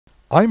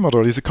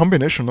iModel is a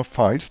combination of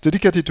files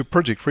dedicated to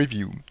project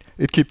review.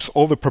 It keeps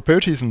all the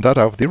properties and data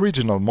of the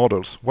original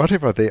models,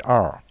 whatever they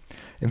are.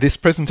 In this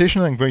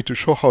presentation, I'm going to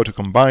show how to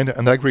combine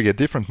and aggregate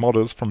different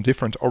models from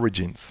different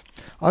origins.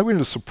 I will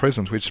also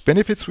present which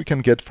benefits we can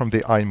get from the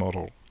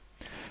iModel.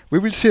 We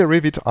will see a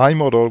Revit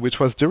iModel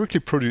which was directly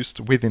produced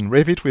within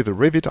Revit with a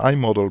Revit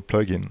iModel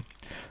plugin.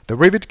 The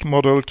Revit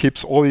model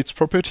keeps all its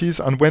properties,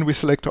 and when we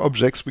select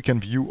objects, we can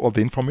view all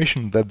the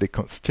information that they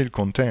still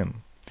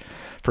contain.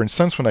 For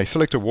instance, when I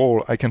select a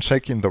wall, I can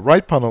check in the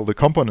right panel the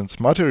components,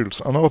 materials,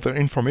 and other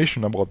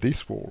information about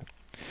this wall.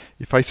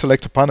 If I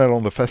select a panel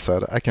on the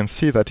facade, I can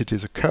see that it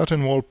is a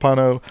curtain wall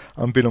panel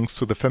and belongs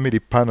to the family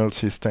panel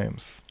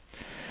systems.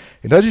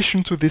 In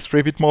addition to this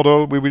Revit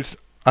model, we will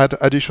add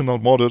additional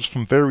models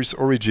from various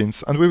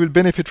origins, and we will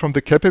benefit from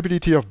the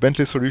capability of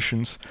Bentley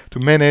Solutions to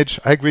manage,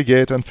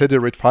 aggregate, and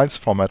federate files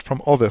format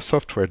from other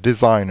software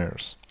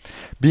designers.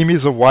 BIM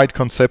is a wide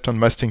concept and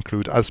must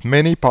include as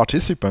many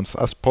participants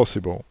as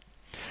possible.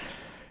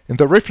 In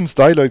the reference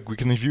dialog, we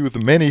can view the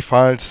many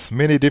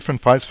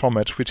different files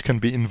formats which can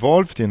be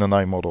involved in an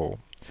iModel.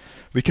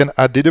 We can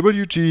add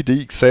DWG,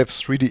 DXF,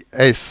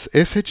 3ds,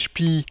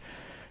 SHP,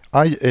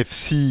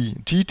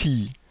 IFC,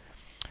 GT,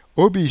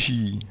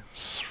 OBJ,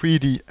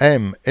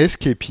 3DM,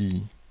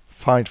 SKP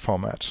file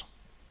format.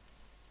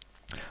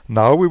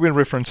 Now we will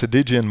reference a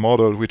DGN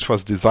model which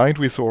was designed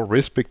with our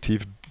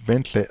respective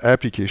Bentley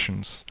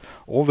applications.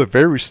 All the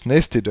various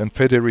nested and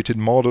federated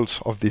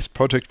models of this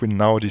project will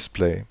now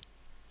display.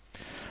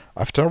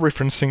 After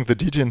referencing the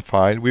DGN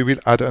file, we will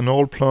add an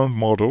all-plan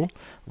model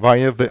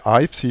via the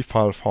IFC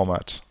file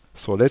format.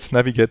 So let's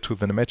navigate to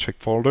the MHEC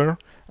folder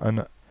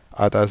and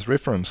add as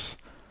reference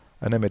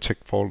an MHEC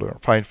folder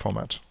file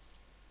format.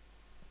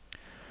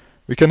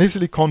 We can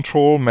easily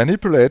control,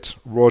 manipulate,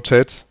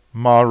 rotate,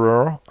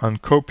 mirror,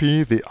 and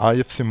copy the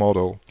IFC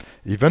model.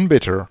 Even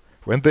better,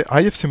 when the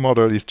IFC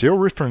model is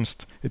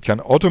georeferenced, it can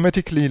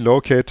automatically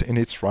locate in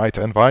its right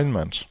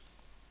environment.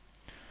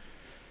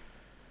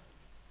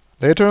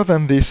 Later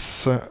than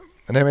this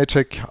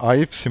MHEC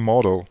IFC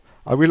model,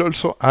 I will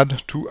also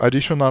add two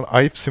additional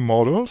IFC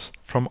models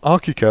from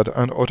ArchiCAD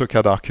and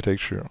AutoCAD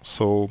architecture.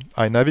 So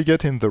I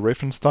navigate in the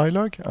reference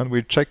dialog and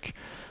we'll check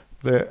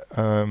the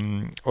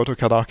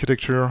AutoCAD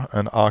architecture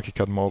and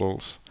ArchiCAD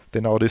models. They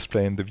now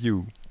display in the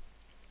view.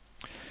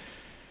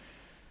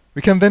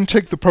 We can then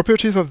check the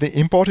properties of the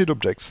imported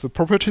objects. The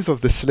properties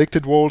of the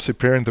selected walls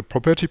appear in the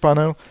property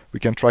panel. We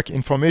can track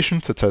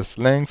information such as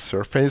length,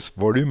 surface,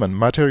 volume, and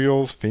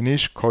materials,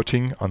 finish,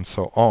 coating, and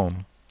so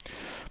on.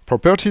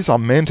 Properties are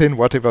maintained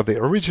whatever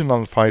the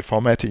original file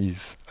format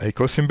is.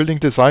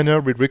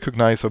 AECOsimBuildingDesigner will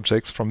recognize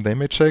objects from the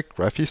MHEC,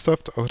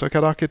 Graphisoft,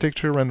 AutoCAD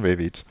architecture, and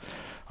Revit.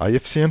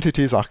 IFC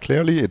entities are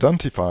clearly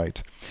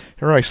identified.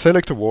 Here I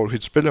select a wall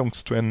which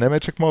belongs to an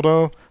MHEC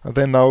model, and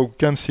then now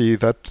can see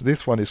that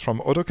this one is from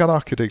AutoCAD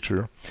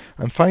architecture.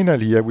 And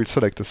finally, I will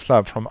select a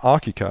slab from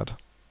ArchiCAD.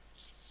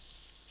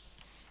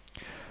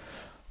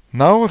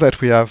 Now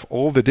that we have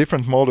all the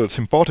different models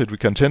imported, we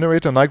can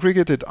generate an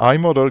aggregated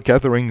iModel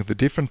gathering the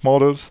different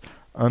models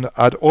and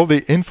add all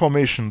the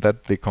information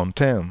that they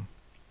contain.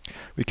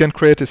 We can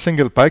create a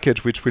single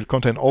package which will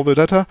contain all the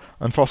data,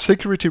 and for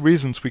security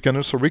reasons we can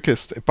also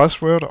request a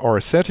password or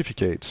a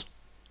certificate.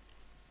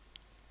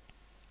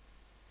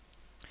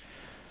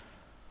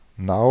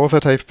 Now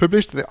that I've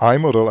published the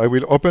iModel, I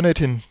will open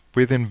it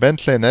within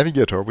Bentley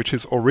Navigator, which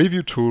is our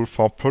review tool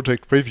for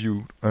project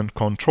review and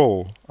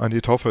control, and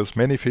it offers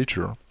many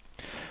features.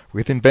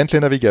 Within Bentley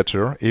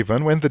Navigator,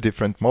 even when the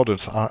different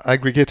models are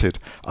aggregated,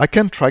 I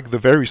can track the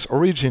various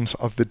origins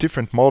of the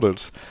different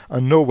models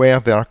and know where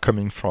they are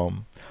coming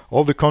from.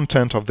 All the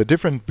content of the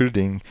different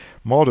building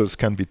models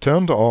can be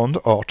turned on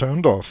or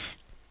turned off.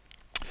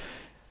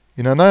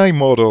 In an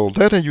iModel,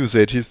 data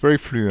usage is very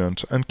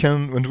fluent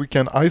and we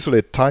can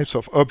isolate types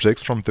of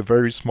objects from the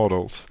various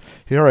models.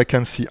 Here I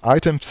can see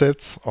item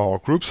sets or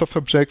groups of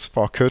objects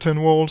for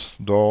curtain walls,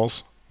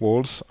 doors,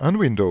 walls, and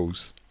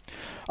windows.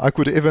 I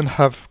could even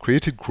have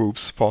created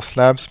groups for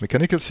slabs,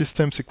 mechanical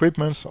systems,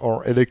 equipment,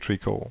 or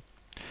electrical.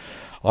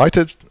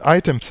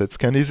 Item sets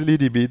can easily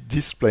be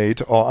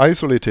displayed or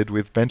isolated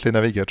with Bentley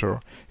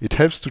Navigator. It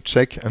helps to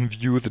check and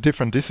view the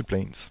different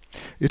disciplines.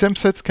 Item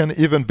sets can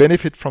even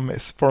benefit from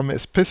a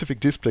specific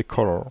display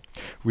color.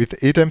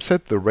 With item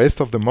set, the rest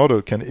of the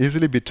model can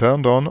easily be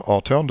turned on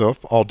or turned off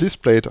or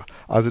displayed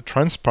as a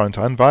transparent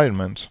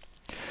environment.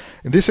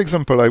 In this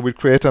example, I will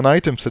create an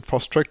item set for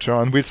structure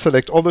and will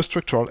select all the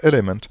structural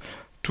elements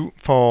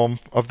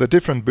of the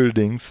different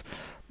buildings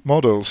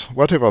models,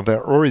 whatever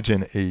their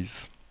origin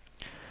is.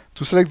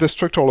 To select the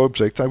structural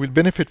objects, I will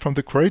benefit from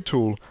the Create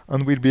tool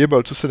and will be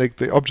able to select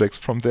the objects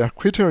from their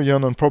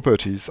criterion and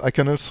properties. I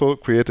can also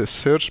create a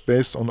search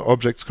based on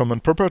objects'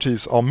 common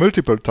properties or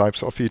multiple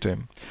types of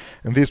item.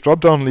 In this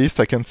drop-down list,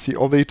 I can see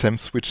all the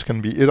items which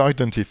can be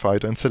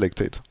identified and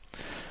selected.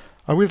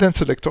 I will then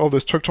select all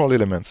the structural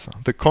elements,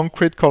 the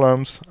concrete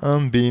columns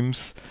and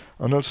beams,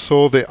 and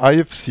also the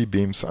IFC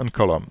beams and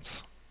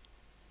columns.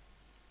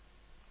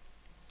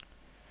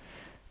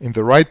 In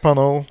the right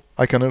panel,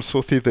 I can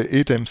also see the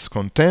items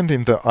contained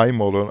in the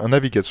iModel and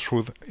navigate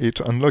through it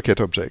and locate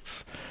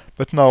objects.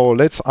 But now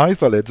let's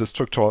isolate the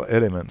structural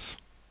elements.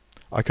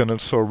 I can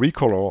also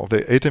recolor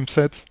the item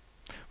set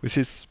with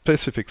its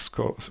specific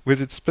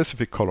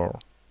color.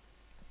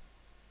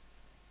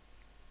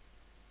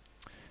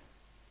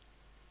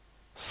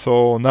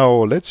 So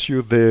now let's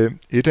use the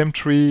item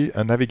tree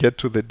and navigate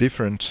to the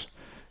different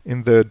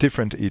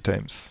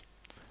items.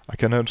 I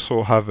can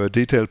also have a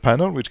detail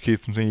panel which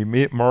gives me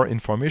more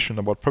information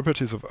about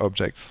properties of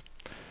objects.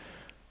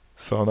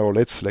 So now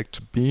let's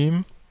select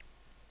beam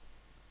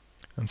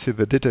and see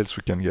the details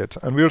we can get.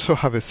 And we also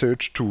have a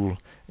search tool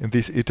in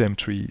this item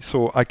tree,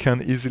 so I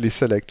can easily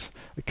select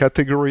a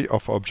category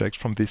of objects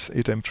from this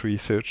item tree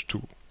search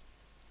tool.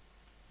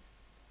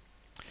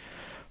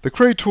 The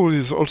Create tool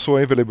is also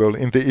available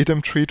in the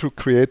item tree to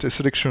create a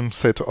selection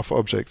set of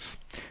objects.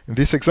 In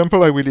this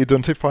example, I will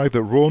identify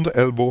the round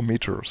elbow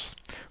meters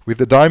with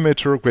the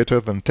diameter greater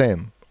than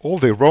 10. All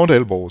the round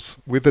elbows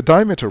with the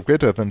diameter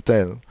greater than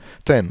 10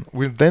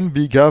 will then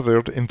be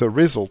gathered in the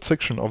Result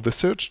section of the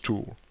Search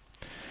tool.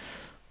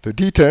 The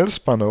Details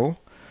panel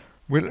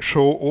will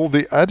show all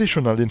the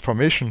additional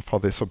information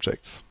for these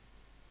objects.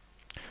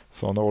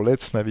 So now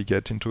let's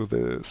navigate into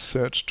the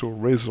Search tool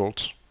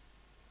Result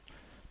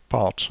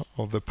part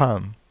of the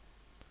pan.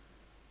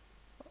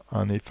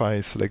 And if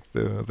I select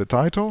the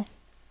title,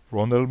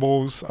 round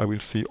elbows, I will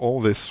see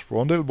all these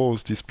round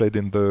elbows displayed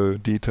in the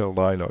detail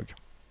dialog.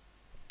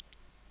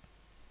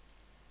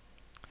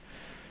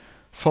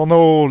 So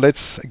now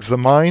let's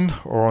examine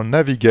or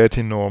navigate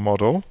in our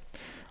model.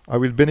 I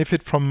will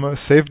benefit from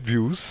saved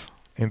views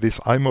in this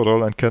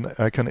iModel, and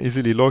I can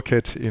easily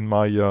locate in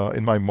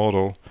my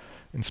model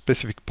in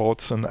specific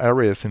parts and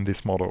areas in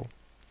this model.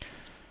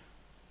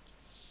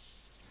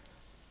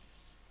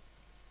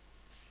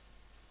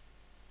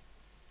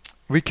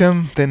 We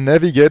can then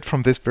navigate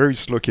from these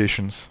various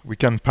locations. We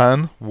can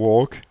pan,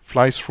 walk,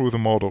 fly through the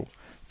model.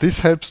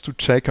 This helps to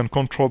check and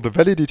control the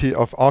validity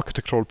of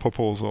architectural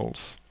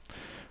proposals.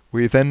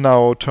 We then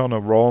now turn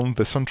around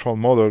the central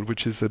model,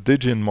 which is a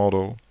Digen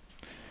model.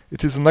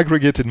 It is an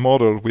aggregated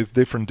model with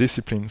different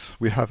disciplines.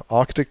 We have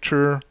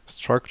architecture,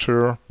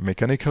 structure,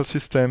 mechanical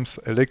systems,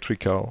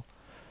 electrical,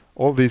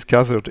 all these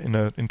gathered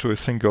into a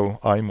single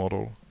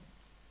iModel.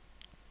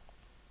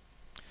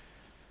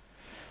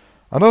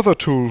 Another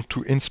tool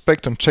to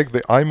inspect and check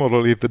the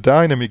iModel is the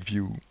dynamic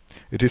view.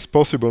 It is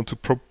possible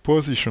to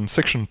position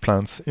section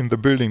plans in the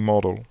building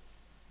model.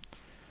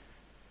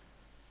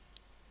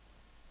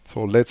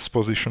 So let's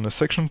position a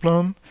section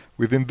plan.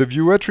 Within the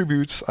view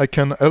attributes, I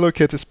can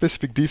allocate a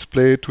specific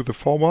display to the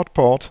forward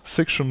part,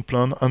 section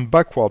plan, and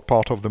backward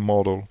part of the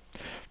model.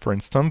 For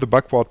instance, the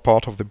backward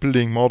part of the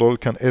building model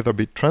can either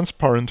be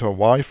transparent or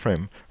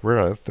wireframe,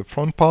 whereas the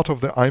front part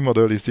of the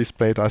iModel is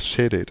displayed as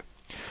shaded.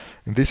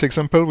 In this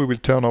example, we will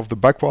turn off the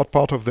backward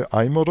part of the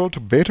iModel to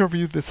better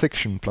view the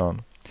section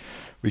plan.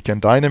 We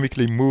can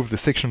dynamically move the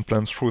section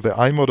plans through the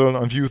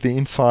iModel and view the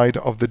inside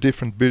of the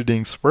different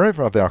buildings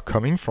wherever they are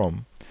coming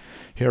from.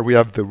 Here we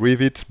have the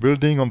Revit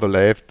building on the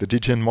left, the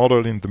Digen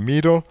model in the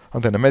middle,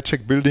 and then a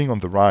Medcheck building on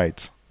the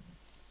right.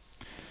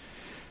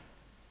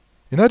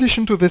 In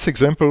addition to this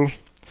example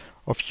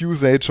of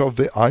usage of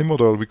the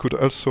iModel, we could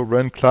also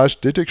run clash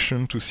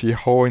detection to see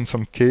how in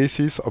some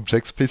cases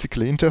objects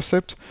physically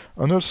intercept,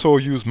 and also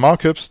use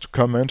markups to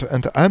comment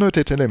and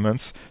annotate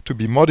elements to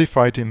be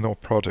modified in our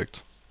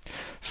project.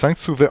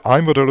 Thanks to the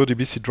iModel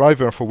ODBC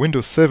driver for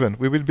Windows 7,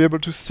 we will be able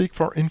to seek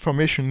for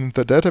information in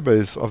the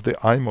database of the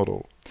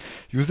iModel.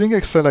 Using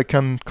Excel, I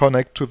can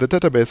connect to the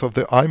database of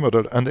the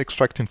iModel and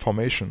extract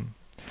information.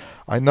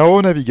 I now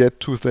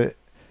navigate to the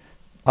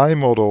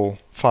iModel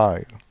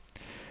file.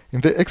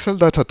 In the Excel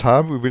Data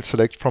tab, we will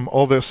select from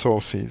other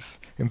sources.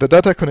 In the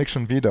Data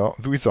Connection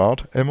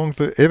wizard, among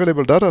the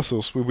available data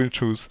sources, we will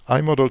choose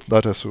iModel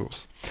data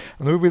source.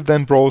 And we will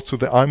then browse to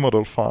the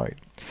iModel file.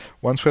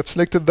 Once we have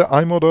selected the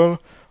iModel,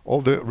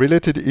 all the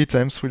related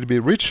items will be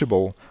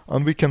reachable,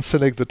 and we can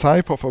select the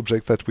type of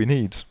object that we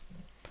need.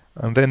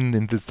 And then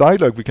in this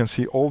dialog, we can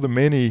see all the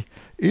many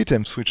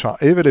items which are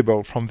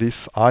available from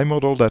this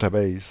iModel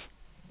database.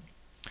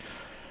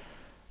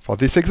 For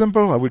this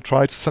example, I will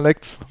try to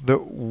select the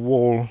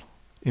wall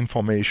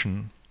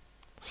information.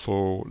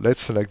 So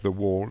let's select the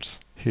walls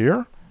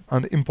here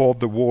and import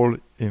the wall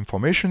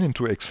information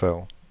into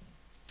Excel.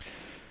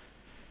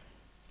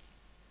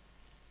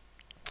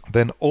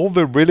 Then all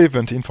the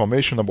relevant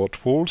information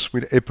about walls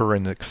will appear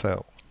in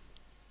Excel.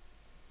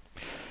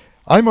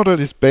 iModel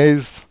is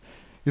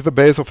the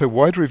base of a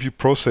wide review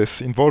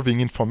process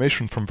involving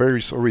information from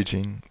various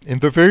origins. In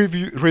the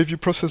review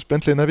process,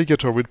 Bentley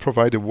Navigator will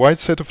provide a wide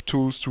set of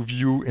tools to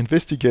view,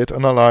 investigate,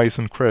 analyze,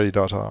 and query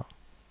data.